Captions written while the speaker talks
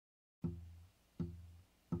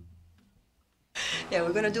Yeah,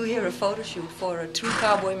 we're gonna do here a photo shoot for a True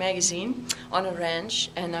Cowboy magazine on a ranch,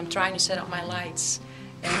 and I'm trying to set up my lights.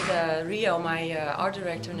 And Rio, my art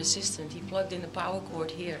director and assistant, he plugged in the power cord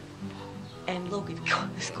here. And look,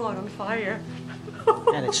 it's caught on fire.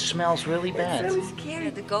 And it smells really bad. It's so scary.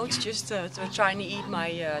 The goats just were trying to eat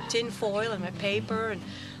my tin foil and my paper and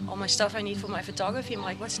all my stuff I need for my photography. I'm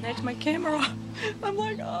like, what's next? My camera. I'm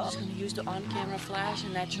like, oh. I'm just going to use the on-camera flash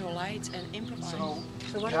and natural lights and improvise. So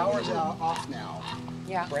what power's off now.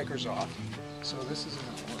 Yeah. Breaker's off. So this isn't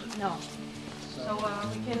going to work. No. So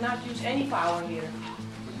we cannot use any power here.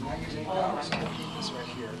 We're not using power, so I'll keep this right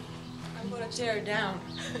here. I'm going to tear it down.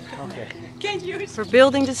 Okay. Can't use it. For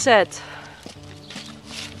building the set.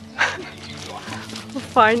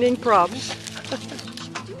 Finding props.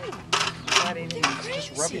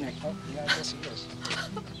 Just rubbing it. Oh, yeah, I guess it is.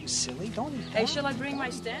 You silly? Don't eat that. Hey, shall I bring my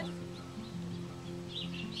stand?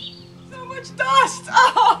 So much dust!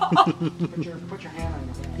 Oh! Put your hand on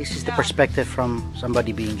your back. This is the perspective from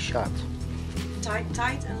somebody being shot. Tight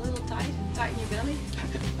and a little tight. Tighten your belly.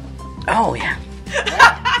 Oh, yeah.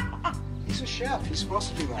 He's a chef. He's supposed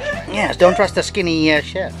to do that. Yes, don't trust a skinny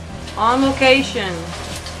chef. On location,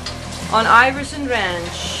 on Iverson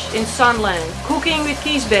Ranch in Sunland, cooking with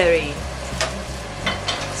Keysberry.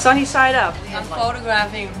 Sunny side up. I'm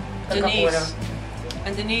photographing Denise.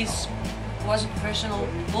 And Denise was a professional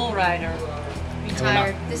bull rider.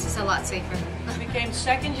 Retired. This is a lot safer. Became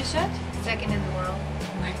second, you said? Second in the world.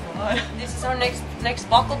 Oh my God. This is our next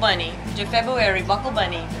buckle bunny. February buckle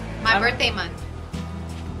bunny. My birthday month.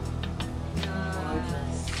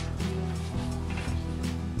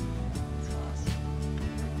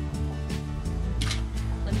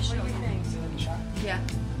 Let me show you things. Yeah.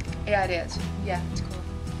 Yeah, it is. Yeah, it's cool.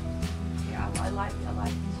 Yeah, I like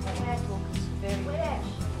this whole look. It's very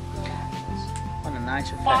What a nice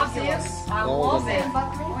effect. fabulous. I love Golden. it.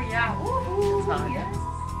 Oh yeah. Woohoo. Yes.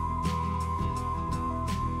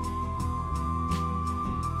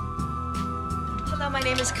 Hello, my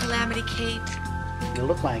name is Calamity Kate. You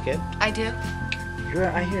look like it. I do?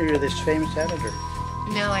 I hear you're this famous editor.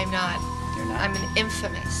 No, I'm not. You're not? I'm an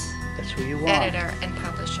infamous That's who you are. editor and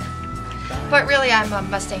publisher. But really, I'm a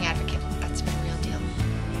Mustang advocate. That's my real deal.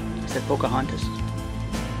 Is that Pocahontas?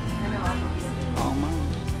 Oh, my.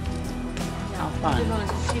 How fun. You're going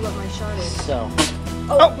to see what my shot is. So.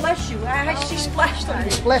 Oh, bless you. She splashed on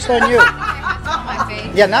me. Blessed on you. My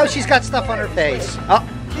face. Yeah, now she's got stuff on her face. Oh,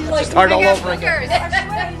 like, start all I got over again.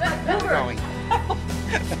 boogers. Going.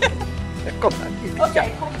 Kom maar.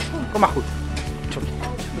 Okay, Kom maar goed.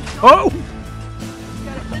 Oh!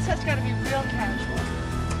 this has got to be real casual.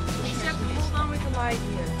 Except hold on with the light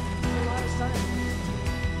here. There's a lot of sun.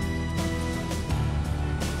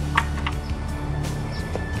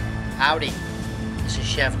 Howdy. This is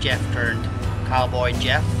Chef Jeff turned Cowboy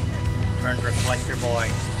Jeff turned Reflector Boy.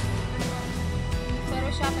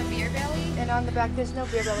 Photoshop a beer belly. And on the back, there's no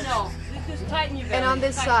beer belly. No, just tighten your belly. And on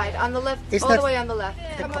this side, on the left, It's all not- the way on the left.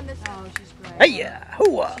 Come on this side. Oh, she's great. Hey, yeah.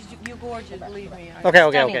 Hooah. You're gorgeous, believe me.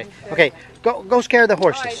 Okay. Go scare the All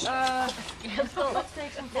horses. right, let's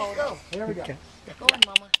take some photos. Here we go. Okay. Go on,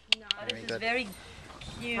 Mama. This is good. very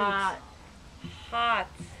cute. Hot.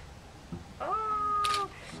 Oh,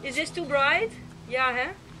 is this too bright? Yeah,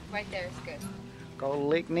 huh? Right there is good. Go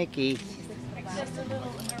lick Nikki. Just a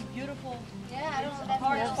little, her beautiful Yeah, I don't know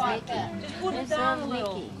hard spot. Just put it down a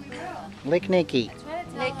little. Lick Nikki.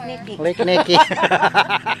 Lick Nikki. Lick Nikki.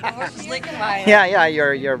 The horse is licking my yeah,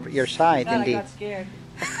 your side God, I indeed. got scared.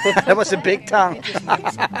 That was a big tongue. I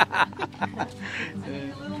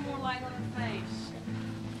need a little more light on her face.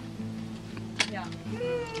 Yeah.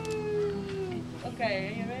 Okay,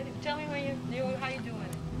 are you ready? Tell me when how you doing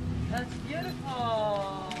it. That's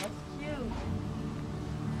beautiful. That's cute.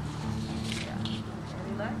 Yeah.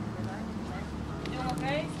 Relax. You doing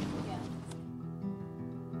okay?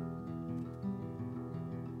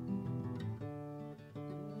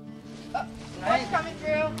 What's coming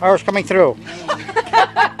through? Horse coming through.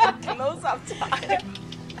 Close up time.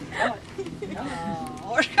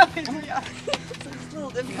 Horse coming through. Yeah. It's a little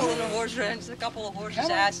difficult in a horse ranch. A couple of horses'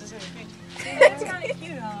 asses. That's kind of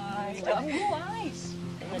cute. Blue eyes.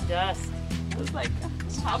 In the dust. It's like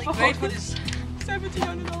it's really great for this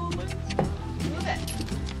 $1,700 lens. Move it.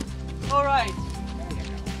 All right.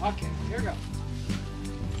 Okay, here we go.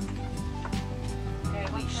 Okay,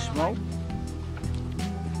 We smoke.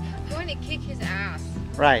 I'm going to kick his ass.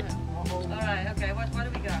 Right. All right. Okay. What do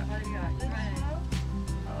we got? Right.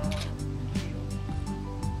 Oh, cute.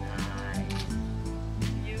 Nice.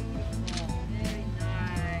 Beautiful. Very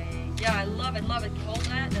nice. Yeah, I love it. Hold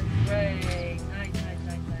that. That's great. Nice.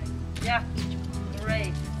 Yeah.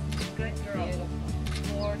 Great. Good girl.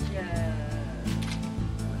 Gorgeous.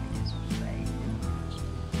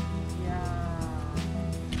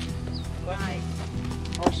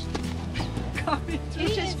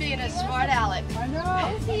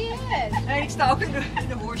 he is. En ik sta ook in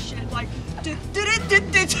de horse shit, like. He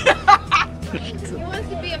wants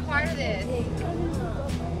to be a part of this.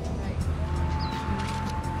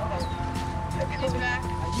 He's back.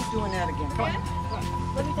 Are you doing that again? Come on.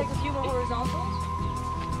 Let me take a few more horizontals.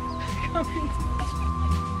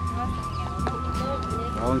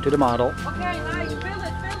 Going to the model. Okay, nice. Fill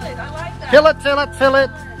it. I like that. Fill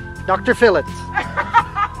it. Dr. Fill it.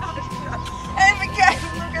 Hey, McKay,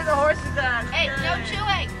 look at the horse's ass. Hey, no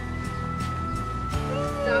chewing.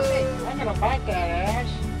 I'm gonna bite that ass.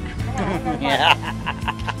 Yeah.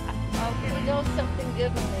 Okay, we know something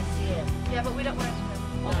good when we see it. Yeah, but we don't want it to.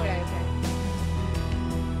 Okay.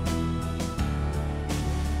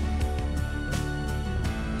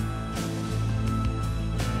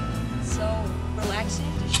 So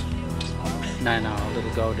relaxing to shoot this far. No, a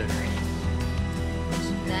little go there.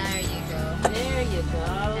 There you go. There you go.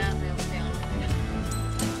 Down, down, down.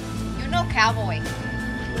 You're no cowboy. Let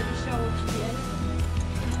me show the end.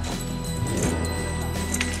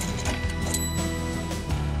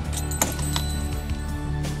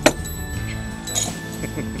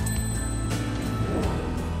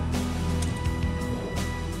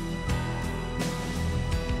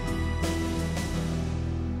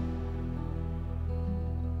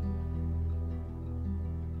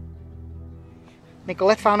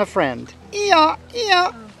 Nicolette found a friend. Yeah.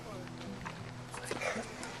 Yeah,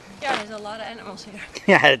 there's a lot of animals here.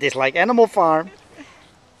 Yeah, it is like Animal Farm.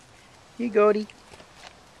 Here you go, Dee.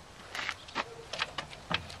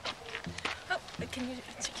 Oh, can you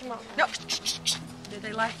check him out? No. Do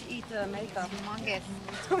they like to eat the makeup? Humongous.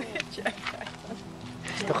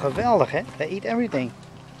 Is toch geweldig, hè? They eat everything.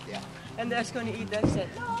 And that's going to eat that shit.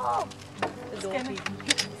 No! The doggy.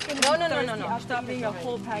 No. Stop being a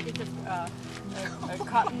whole package of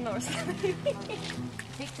cotton or something.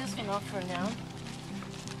 Take this one off for now.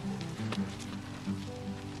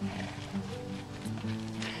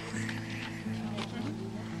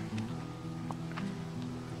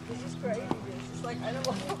 This is crazy. This is like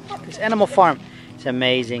Animal Farm. This Animal Farm is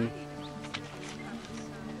amazing.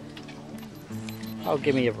 Oh,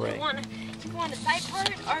 give me a break. You want a side part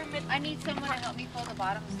or I need someone to help me pull the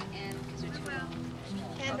bottoms in because they're too low.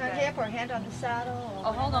 Hand on hip or hand on the saddle?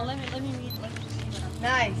 Or Oh, hold on. Let me see.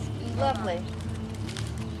 nice. Lovely.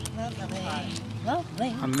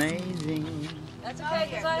 Lovely. Amazing. That's okay, Here,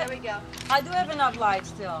 because there we go. I do have enough light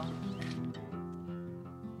still.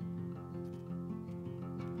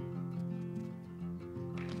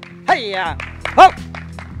 Hiya! Oh!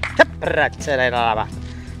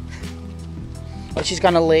 Oh, she's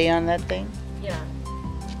gonna lay on that thing? Yeah.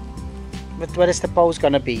 But what is the pose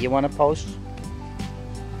gonna be? You want to pose?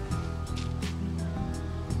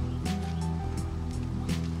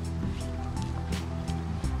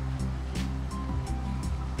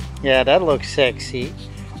 Yeah, that looks sexy.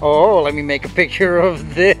 Oh, let me make a picture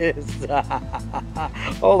of this.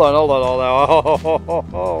 Hold on.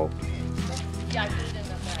 Oh. Yeah, I put it in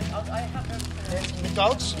the bag. I have everything. The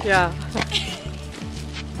goats? Yeah.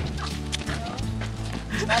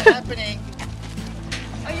 It's not happening.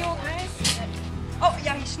 Are you okay? Oh,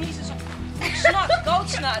 yeah, he sneezes on snot, goat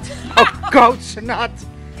snot. Oh, goat snot.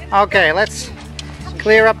 Okay, let's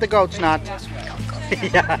clear up the goat snot.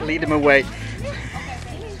 Yeah, lead him away.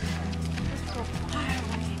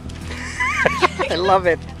 I love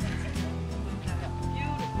it.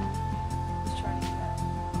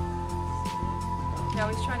 No,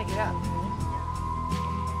 he's trying to get up.